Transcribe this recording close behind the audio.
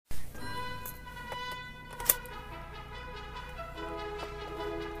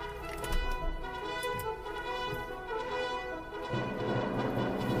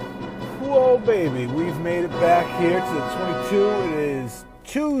baby, we've made it back here to the 22. It is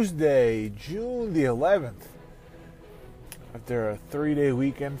Tuesday, June the 11th. After a 3-day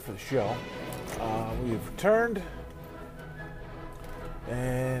weekend for the show, we've returned,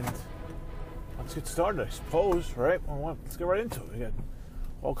 and let's get started, I suppose, right? Well, let's get right into it. We got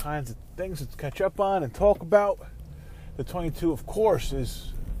all kinds of things to catch up on and talk about. The 22, of course,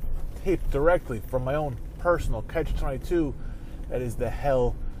 is taped directly from my own personal Catch 22. That is the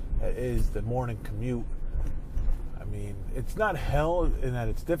hell that is the morning commute. I mean, it's not hell in that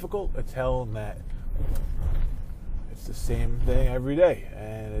it's difficult. It's hell in that it's the same thing every day.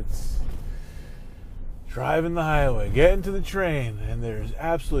 And it's driving the highway, getting to the train, and there's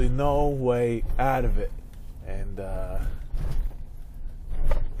absolutely no way out of it. And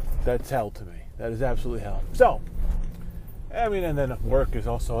that's hell to me. That is absolutely hell. So, I mean, and then work is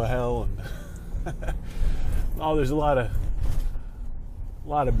also a hell. And oh, there's a lot of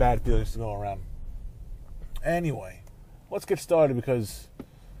bad feelings to go around. Anyway, let's get started, because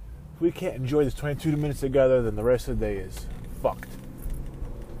if we can't enjoy this 22 minutes together, then the rest of the day is fucked.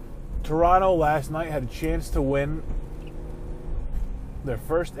 Toronto last night had a chance to win their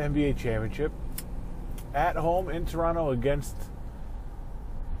first NBA championship at home in Toronto against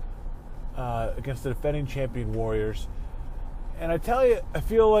the defending champion Warriors. And I tell you, I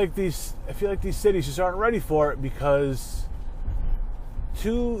feel like these cities just aren't ready for it, because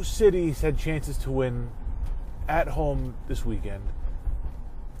two cities had chances to win at home this weekend.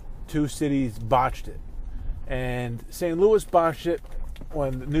 Two cities botched it. And St. Louis botched it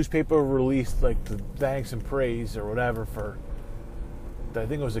when the newspaper released like the thanks and praise or whatever for, I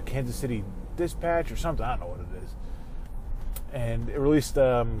think it was a Kansas City Dispatch or something, I don't know what it is. And it released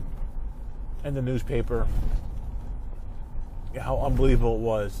in the newspaper how unbelievable it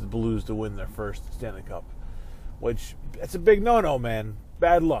was the Blues to win their first Stanley Cup. Which, that's a big no-no, man.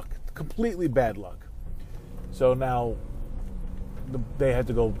 Bad luck. Completely bad luck. So now they had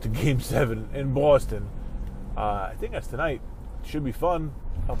to go to Game 7 in Boston. I think that's tonight. Should be fun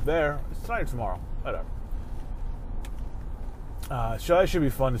up there. It's tonight or tomorrow. Whatever. So that should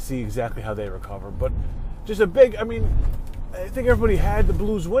be fun to see exactly how they recover. But just a big, I mean, I think everybody had the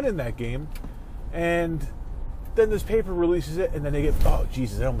Blues win in that game. And then this paper releases it, and then they get, oh,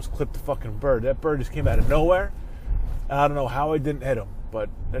 Jesus, I almost clipped the fucking bird. That bird just came out of nowhere. I don't know how I didn't hit him, but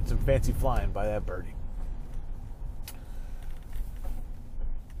that's some fancy flying by that birdie.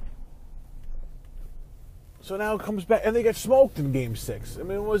 So now it comes back, and they get smoked in Game 6. I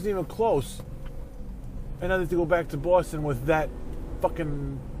mean, it wasn't even close. And now they have to go back to Boston with that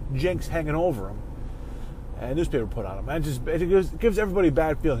fucking jinx hanging over them. And newspaper put on them. And it gives everybody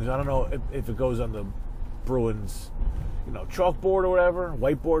bad feelings. I don't know if it goes on the Bruins, chalkboard or whatever,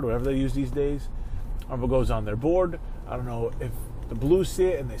 whiteboard, whatever they use these days. Or if it goes on their board. I don't know if the Blues see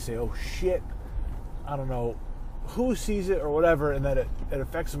it and they say, oh shit. I don't know who sees it or whatever, and that it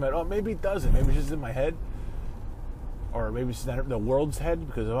affects them at all. Maybe it doesn't. Maybe it's just in my head. Or maybe it's in the world's head,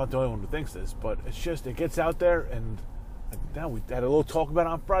 because I'm not the only one who thinks this. But it's just, it gets out there, and now we had a little talk about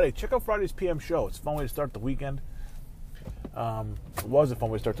it on Friday. Check out Friday's PM show. It's a fun way to start the weekend. It was a fun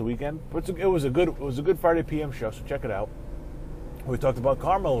way to start the weekend. But it was a good Friday PM show, so check it out. We talked about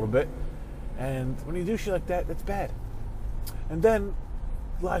karma a little bit. And when you do shit like that, that's bad. And then,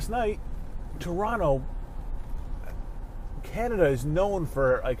 last night, Toronto, Canada is known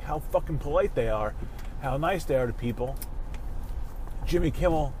for like how fucking polite they are, how nice they are to people. Jimmy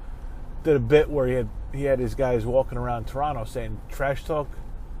Kimmel did a bit where he had his guys walking around Toronto saying trash talk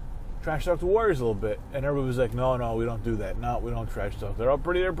the Warriors a little bit, and everybody was like, no, we don't do that. No, we don't trash talk. They're a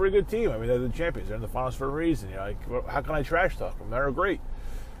pretty good team. I mean, they're the champions. They're in the finals for a reason. You're like, well, how can I trash talk them? They're great.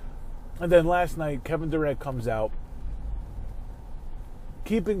 And then last night, Kevin Durant comes out,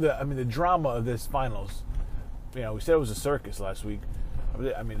 keeping the drama of this finals. We said it was a circus last week.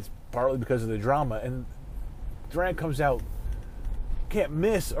 I mean, it's partly because of the drama. And Durant comes out, can't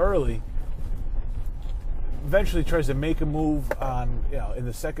miss early. Eventually tries to make a move on, in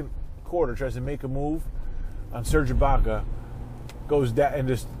the second quarter, tries to make a move on Serge Ibaka, goes down and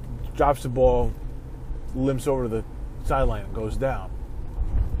just drops the ball, limps over to the sideline and goes down.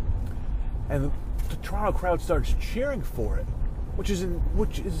 And the Toronto crowd starts cheering for it, which is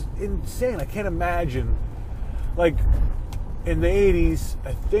insane. I can't imagine, like, in the 80s,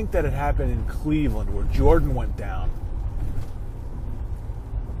 I think that it happened in Cleveland where Jordan went down,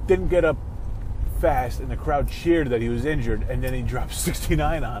 didn't get up fast, and the crowd cheered that he was injured, and then he dropped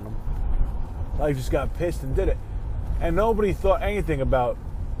 69 on him. Like, just got pissed and did it. And nobody thought anything about,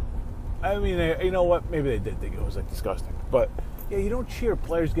 I mean, you know what? Maybe they did think it was, like, disgusting. But, yeah, you don't cheer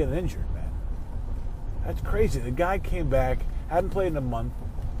players getting injured, man. That's crazy. The guy came back, hadn't played in a month,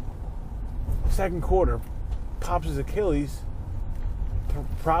 Second quarter, pops his Achilles.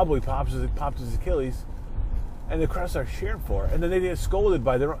 Probably popped his Achilles. And the crowd starts cheering for it. And then they get scolded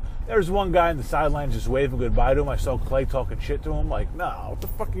by their own. There's one guy in the sidelines just waving goodbye to him. I saw Clay talking shit to him. Like, nah, what the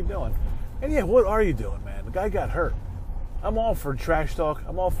fuck are you doing? And yeah, what are you doing, man? The guy got hurt. I'm all for trash talk.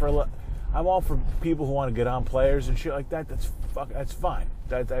 I'm all for people who want to get on players and shit like that. That's fine.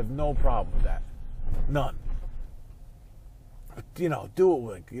 I have no problem with that. None. But, do it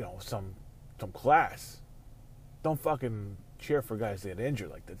with, some class. Don't fucking cheer for guys that get injured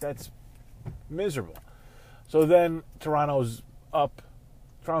like that. That's miserable. So then Toronto's up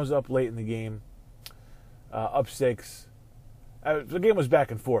late in the game, up 6. The game was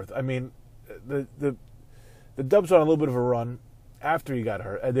back and forth. I mean, the Dubs were on a little bit of a run after he got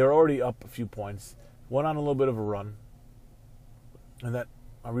hurt. They were already up a few points. Went on a little bit of a run. And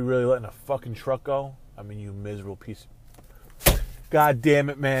are we really letting a fucking truck go? I mean, you miserable piece of... God damn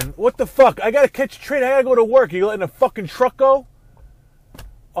it, man. What the fuck? I gotta catch a train. I gotta go to work. You letting a fucking truck go?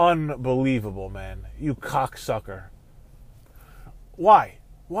 Unbelievable, man. You cocksucker. Why?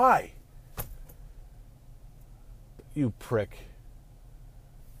 You prick.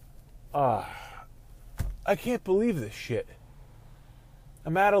 I can't believe this shit.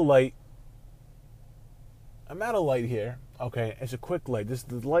 I'm at a light here. Okay, it's a quick light. This is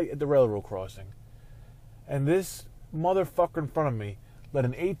the light at the railroad crossing. And this motherfucker in front of me let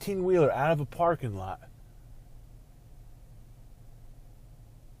an 18-wheeler out of a parking lot.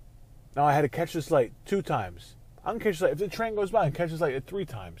 Now I had to catch this light 2 times. I'm gonna catch this light. If the train goes by, I can catch this light 3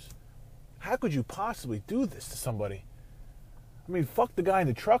 times. How could you possibly do this to somebody? I mean, fuck the guy in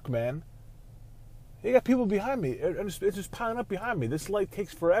the truck, man. You got people behind me. It's just piling up behind me. This light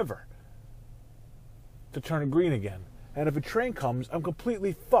takes forever to turn green again. And if a train comes, I'm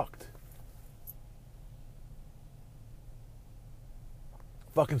completely fucked.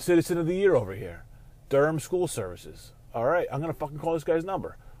 Fucking Citizen of the Year over here. Durham School Services. All right, I'm going to fucking call this guy's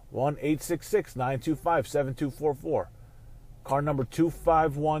number. 1-866-925-7244. Car number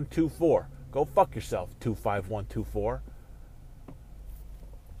 25124. Go fuck yourself, 25124.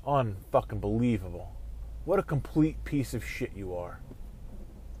 Unfucking believable. What a complete piece of shit you are.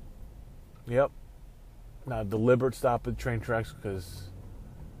 Yep. Now, deliberate stop at train tracks because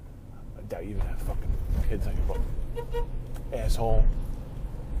I doubt you even have fucking kids on your boat. Asshole.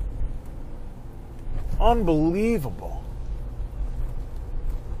 Unbelievable.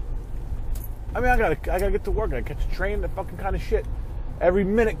 I mean, I gotta get to work. I gotta catch a train. That fucking kind of shit. Every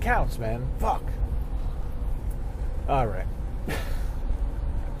minute counts, man. Fuck. All right.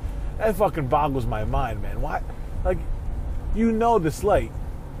 That fucking boggles my mind, man. Why? Like, this light.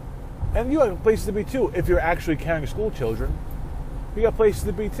 And you have places to be, too. If you're actually carrying school children, you got places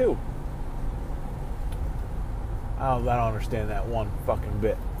to be, too. I don't understand that one fucking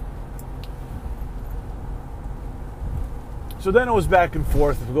bit. So then it was back and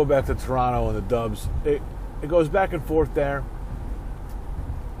forth. If we go back to Toronto and the Dubs, it goes back and forth there.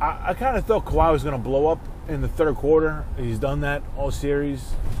 I kind of thought Kawhi was going to blow up in the third quarter. He's done that all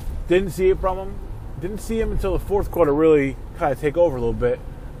series. Didn't see it from him. Didn't see him until the fourth quarter really kind of take over a little bit.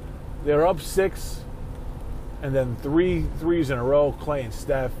 They were up 6, and then 3 threes in a row, Clay and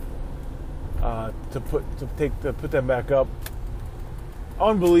Steph, to put them back up.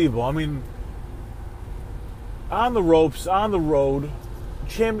 Unbelievable. I mean, on the ropes, on the road,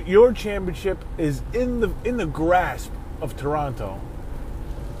 your championship is in the grasp of Toronto.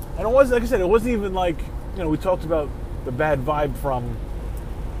 And it wasn't, like I said, it wasn't even like, we talked about the bad vibe from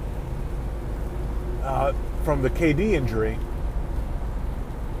the KD injury.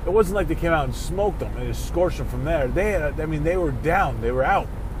 It wasn't like they came out and smoked them and just scorched them from there. They were down. They were out.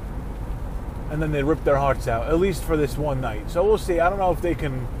 And then they ripped their hearts out, at least for this one night. So we'll see. I don't know if they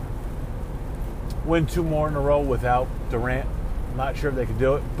can win 2 more in a row without Durant. I'm not sure if they can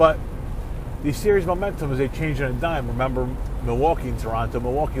do it. But the series momentum is they changed on a dime. Remember Milwaukee and Toronto.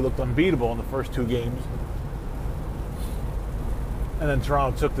 Milwaukee looked unbeatable in the first 2 games. And then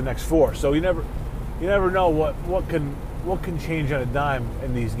Toronto took the next 4. So you never know what can change on a dime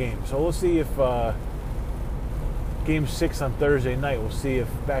in these games. So we'll see if Game 6 on Thursday night, we'll see if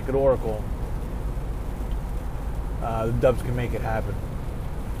back at Oracle the Dubs can make it happen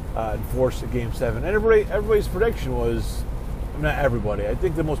and force a Game 7. And everybody's prediction was, not everybody, I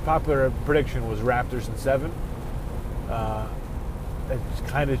think the most popular prediction was Raptors in 7. It's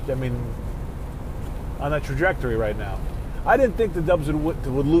kind of, on that trajectory right now. I didn't think the Dubs would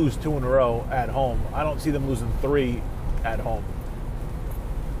lose 2 in a row at home. I don't see them losing 3 at home.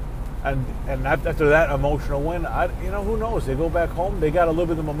 And after that emotional win, who knows? They go back home. They got a little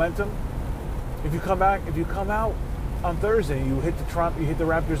bit of momentum. If you come out on Thursday, you hit the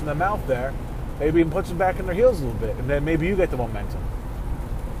Raptors in the mouth there. maybe even puts them back in their heels a little bit, and then maybe you get the momentum.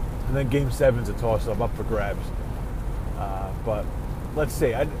 And then Game 7's a toss-up, up for grabs. But let's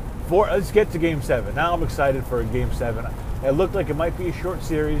see. Let's get to Game 7. Now I'm excited for Game 7. It looked like it might be a short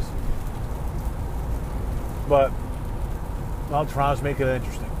series, but well, Toronto's making it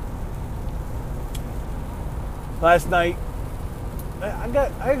interesting. Last night, I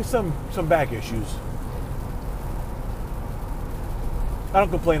had some back issues. I don't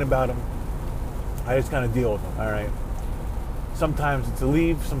complain about them. I just kind of deal with them, all right? Sometimes it's a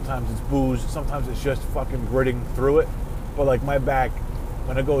leave, sometimes it's booze, sometimes it's just fucking gritting through it. But like my back,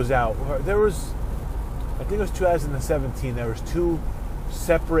 when it goes out, there was, I think it was 2017, there was 2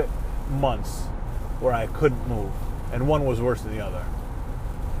 separate months where I couldn't move. And one was worse than the other.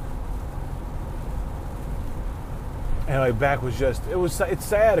 And my back was just, it's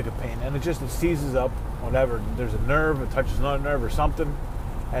sciatica pain, and it seizes up whenever there's a nerve, it touches another nerve or something,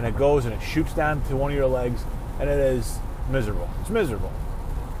 and it goes and it shoots down to one of your legs, and it is miserable. It's miserable.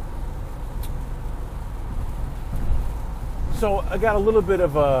 So I got a little bit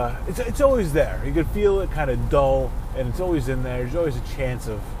of it's always there. You can feel it kind of dull, and it's always in there. There's always a chance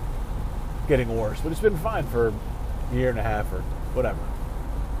of getting worse, but it's been fine for a year and a half or whatever.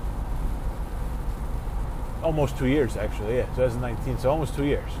 Almost 2 years, actually, yeah, 2019, so almost 2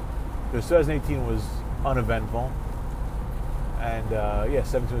 years. Because 2018 was uneventful, and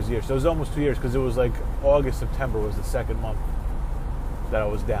 17 was a year. So it was almost 2 years, because it was like August, September was the second month that I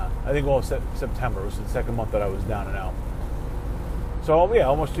was down. I think all September was the second month that I was down and out. So, yeah,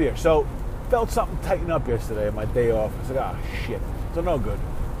 almost 2 years. So, felt something tighten up yesterday on my day off. I was like, shit, so no good.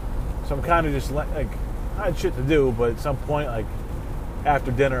 So I'm kind of just, like, I had shit to do, but at some point, like,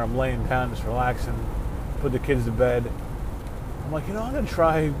 after dinner, I'm laying down, just relaxing, put the kids to bed. I'm like, I'm going to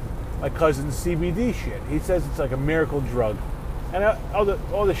try my cousin's CBD shit. He says it's like a miracle drug. And all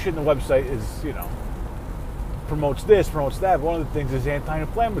the shit on the website is, promotes this, promotes that. One of the things is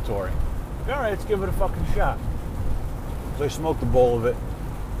anti-inflammatory. Like, all right, let's give it a fucking shot. So I smoked a bowl of it,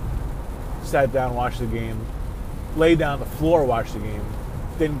 sat down, watched the game, lay down on the floor, watched the game.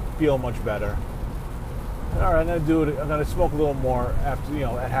 Didn't feel much better. And, all right, I'm going to do it. I'm going to smoke a little more after,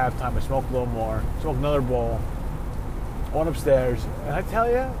 at halftime. I smoked a little more, smoked another bowl, went upstairs, and I tell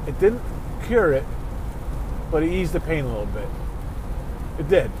you, it didn't cure it, but it eased the pain a little bit. It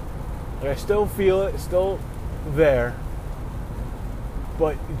did. Like, I still feel it. It's still there.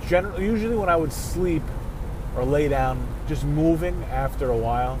 But usually when I would sleep or lay down, just moving after a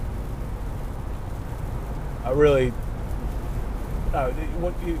while,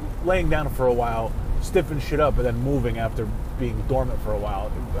 laying down for a while stiffens shit up, and then moving after being dormant for a while,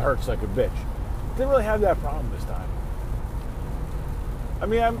 it hurts like a bitch. Didn't really have that problem this time. I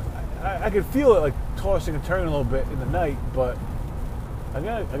mean, I could feel it like tossing and turning a little bit in the night, but I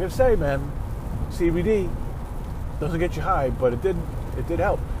gotta say, man, CBD doesn't get you high, but it did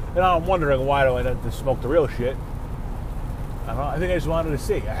help. And I'm wondering, why do I not just smoke the real shit? I don't know. I think I just wanted to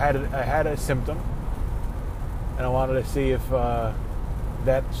see. I had a symptom, and I wanted to see if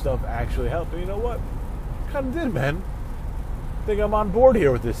that stuff actually helped. And you know what? It kind of did, man. I think I'm on board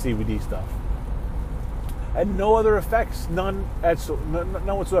here with this CBD stuff. I had no other effects, none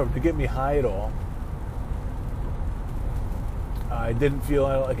whatsoever, to get me high at all. I didn't feel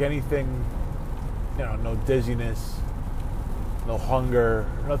like anything, no dizziness, no hunger,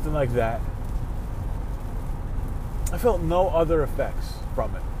 nothing like that. I felt no other effects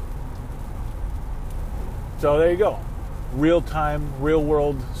from it. So there you go. Real-time,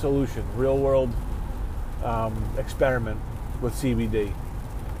 real-world solution, real-world experiment with CBD.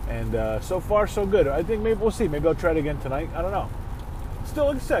 And so far, so good. I think maybe we'll see. Maybe I'll try it again tonight. I don't know. Still,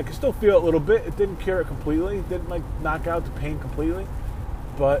 like I said, I can still feel it a little bit. It didn't cure it completely. It didn't, knock out the pain completely.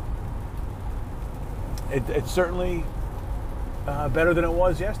 But it's certainly better than it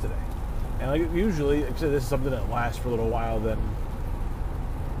was yesterday. And usually, like I said, this is something that lasts for a little while than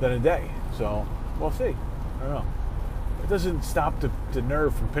a day. So we'll see. I don't know. It doesn't stop the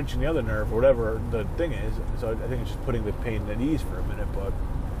nerve from pinching the other nerve or whatever the thing is. So I think it's just putting the pain at ease for a minute. But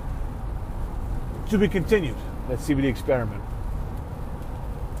to be continued, that CBD experiment.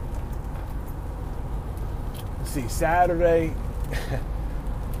 Let's see, Saturday.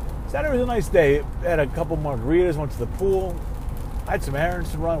 Saturday was a nice day. I had a couple margaritas, went to the pool. I had some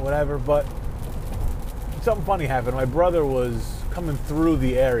errands to run, whatever, but something funny happened. My brother was coming through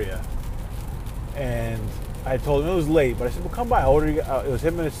the area, and I told him it was late, but I said, well, come by. I'll order you, it was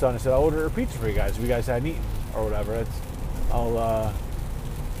him and his son. I said, I'll order a pizza for you guys if you guys hadn't eaten or whatever. I'll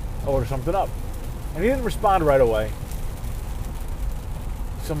order something up. And he didn't respond right away.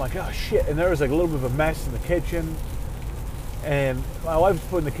 So I'm like, oh, shit. And there was a little bit of a mess in the kitchen. And my wife's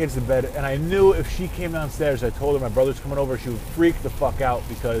putting the kids to bed, and I knew if she came downstairs, I told her my brother's coming over, she would freak the fuck out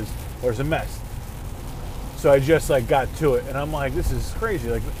because there's a mess. So I just like got to it, and I'm like, this is crazy.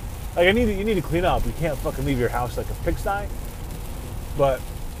 Like you need to clean up. You can't fucking leave your house like a pigsty. But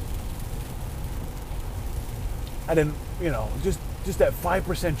I didn't, just that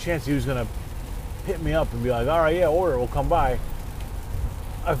 5% chance he was gonna hit me up and be like, all right, yeah, order, we'll come by.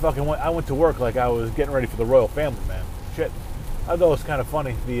 I went to work like I was getting ready for the royal family, man. Shit. I thought it was kind of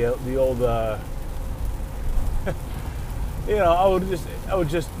funny, the old, I would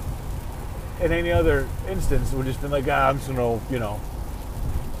just, in any other instance, would just been like, I'm just gonna,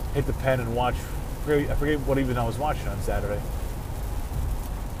 hit the pen and watch. I forget what even I was watching on Saturday.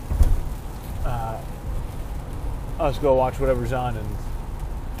 I'll just go watch whatever's on and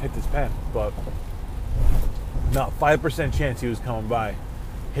hit this pen, but no, 5% chance he was coming by,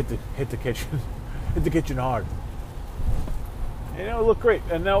 hit the kitchen, hit the kitchen hard. And it looked great.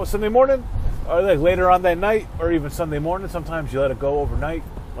 And now Sunday morning, or like later on that night, or even Sunday morning, sometimes you let it go overnight,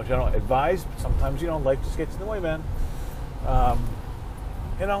 which I don't advise, but sometimes, life just gets in the way, man.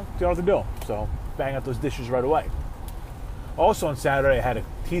 You don't have to do. So bang out those dishes right away. Also on Saturday, I had a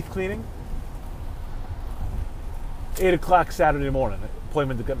teeth cleaning. 8 o'clock Saturday morning,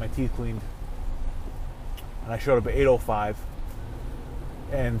 appointment to get my teeth cleaned. And I showed up at 8:05.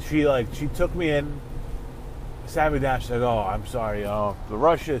 And she took me in, sat me down. She's like, "Oh, I'm sorry, the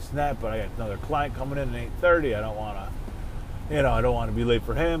rush is that, but I got another client coming in at 8:30. I don't want to, I don't want to be late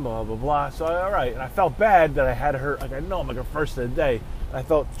for him, blah, blah, blah." So, all right. And I felt bad that I had her, like, I know I'm like her first of the day. And I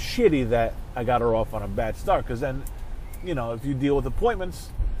felt shitty that I got her off on a bad start. Because then, if you deal with appointments,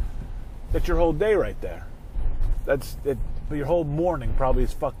 that's your whole day right there. That's it. But your whole morning probably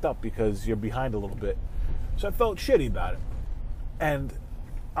is fucked up because you're behind a little bit. So I felt shitty about it. And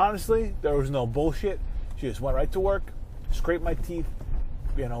honestly, there was no bullshit. She just went right to work, scraped my teeth,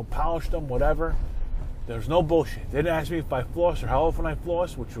 polished them, whatever. There's no bullshit. They didn't ask me if I floss or how often I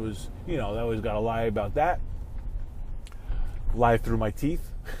floss, which was, I always got to lie about that. Lie through my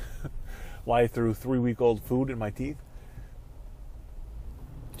teeth. Lie through 3-week-old food in my teeth.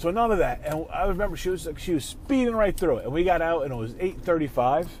 So none of that. And I remember she was speeding right through it. And we got out and it was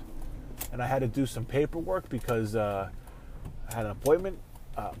 8:35. And I had to do some paperwork because I had an appointment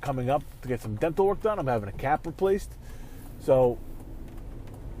coming up to get some dental work done. I'm having a cap replaced. So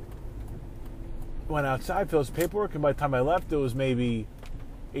went outside, filled some paperwork, and by the time I left, it was maybe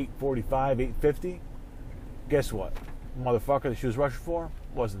 8:45, 8:50. Guess what? The motherfucker that she was rushing for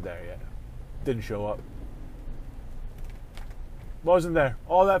wasn't there yet. Didn't show up. Wasn't there.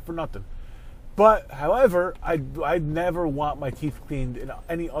 All that for nothing. But, however, I'd never want my teeth cleaned in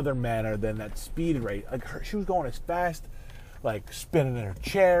any other manner than that speed rate. Like, she was going as fast, like spinning in her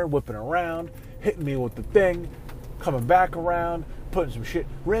chair, whipping around, hitting me with the thing, coming back around, putting some shit,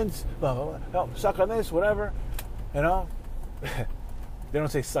 rinse, blah, blah, blah, suck on this, whatever. They don't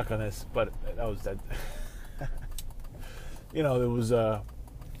say suck on this, but that was that. It was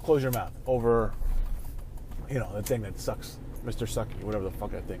close your mouth over, the thing that sucks, Mr. Sucky, whatever the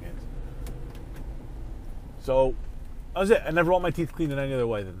fuck that thing is. So, that was it. I never want my teeth cleaned in any other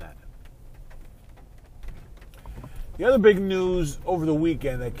way than that. The other big news over the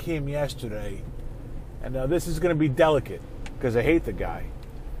weekend that came yesterday, and now this is going to be delicate because I hate the guy,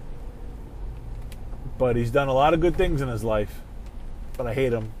 but he's done a lot of good things in his life, but I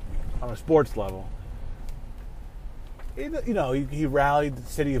hate him on a sports level. He rallied the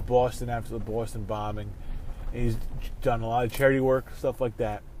city of Boston after the Boston bombing. He's done a lot of charity work, stuff like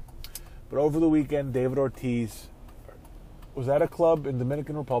that. But over the weekend, David Ortiz was at a club in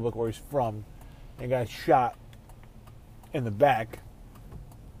Dominican Republic where he's from and got shot in the back.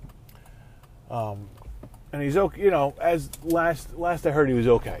 And he's okay, as last I heard, he was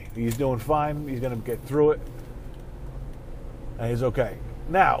okay. He's doing fine. He's going to get through it. And he's okay.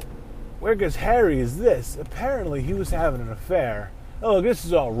 Now, where it gets hairy is this. Apparently, he was having an affair. Oh, look, this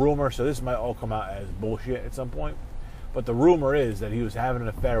is all rumor, so this might all come out as bullshit at some point. But the rumor is that he was having an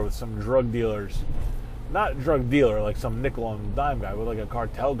affair with some drug dealers. Not a drug dealer, like some nickel and dime guy, but like a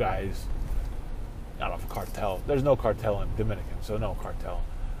cartel guy's. I don't know if cartel. There's no cartel in Dominican, so no cartel.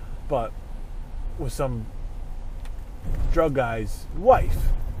 But with some drug guy's wife.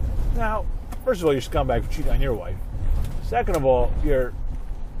 Now, first of all, you're a scumbag for cheating on your wife. Second of all, you're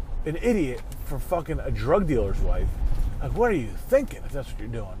an idiot for fucking a drug dealer's wife. Like, what are you thinking if that's what you're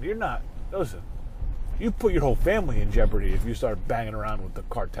doing? You're not. Listen, you put your whole family in jeopardy if you start banging around with the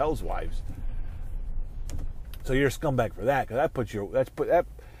cartel's wives. So you're a scumbag for that, because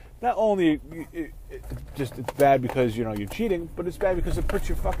not only it's bad because you're cheating, but it's bad because it puts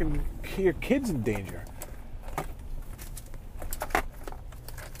your kids in danger.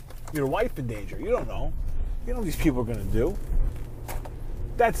 your wife in danger. You don't know. You know what these people are going to do.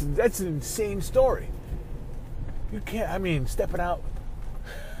 That's an insane story. You can't, I mean, stepping out.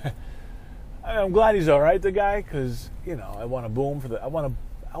 I'm glad he's all right, the guy, because, you know, I want to boo him I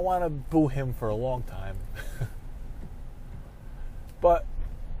want to boo him for a long time. But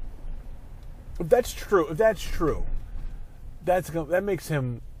if that's true, that makes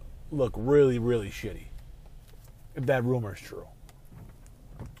him look really, really shitty. If that rumor is true.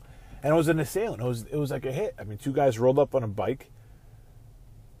 And it was an assailant. It was like a hit. I mean, two guys rolled up on a bike.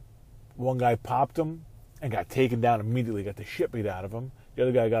 One guy popped him and got taken down immediately, got the shit beat out of him. The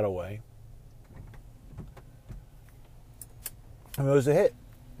other guy got away. I mean, it was a hit,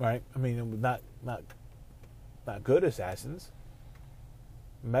 right? I mean, it was not good assassins.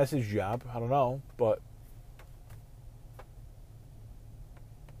 Message job, I don't know, but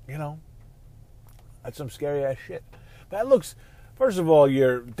you know, that's some scary ass shit. That looks, first of all,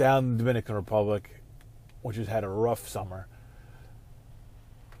 you're down in the Dominican Republic, which has had a rough summer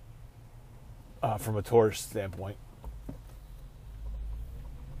from a tourist standpoint.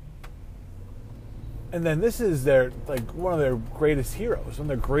 And then this is one of their greatest heroes, one of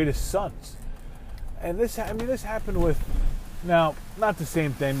their greatest sons. And this happened with, now, not the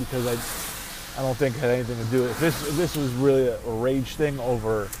same thing, because I don't think it had anything to do with this. If this was really a rage thing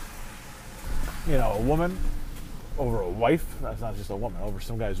over, you know, a woman, over a wife. That's not just a woman, over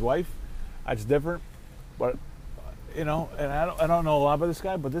some guy's wife. That's different. But, you know, and I don't know a lot about this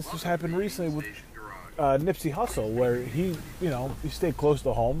guy, but this just happened recently with Nipsey Hussle, where he stayed close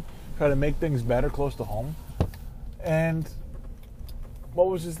to home, tried to make things better close to home. And what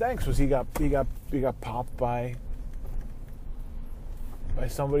was his thanks? Was he got popped by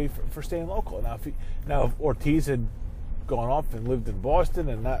somebody for staying local. Now if Ortiz had gone off and lived in Boston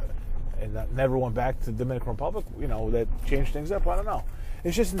and never went back to the Dominican Republic, you know, that changed things up. I don't know.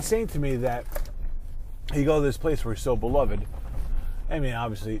 It's just insane to me that you go to this place where he's so beloved. I mean,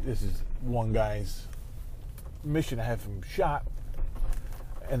 obviously, this is one guy's mission to have him shot,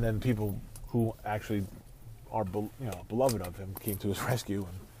 and then people who actually are beloved of him came to his rescue.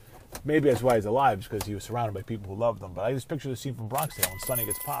 And maybe that's why he's alive, because he was surrounded by people who loved him. But I just picture the scene from Bronx Tale when Sonny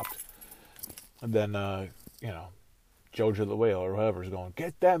gets popped. And then, Jojo the Whale or whoever is going,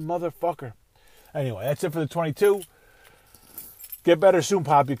 get that motherfucker. Anyway, that's it for the 22. Get better soon,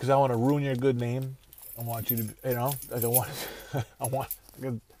 Poppy, because I want to ruin your good name. I want you to,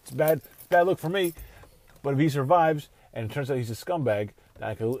 it's bad look for me. But if he survives, and it turns out he's a scumbag, then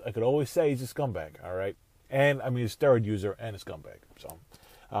I could always say he's a scumbag, all right? And, I mean, he's a steroid user and a scumbag, so...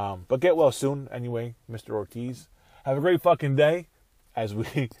 but get well soon, anyway, Mr. Ortiz. Have a great fucking day, as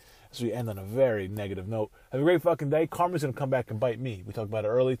we end on a very negative note. Have a great fucking day. Karma's going to come back and bite me. We talked about it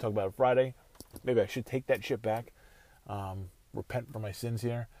early, talked about it Friday. Maybe I should take that shit back. Repent for my sins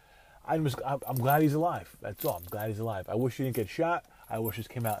here. I'm glad he's alive. That's all. I'm glad he's alive. I wish he didn't get shot. I wish this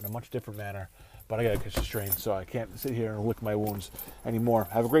came out in a much different manner. But I got to catch the strain, so I can't sit here and lick my wounds anymore.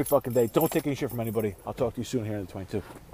 Have a great fucking day. Don't take any shit from anybody. I'll talk to you soon here in the 22.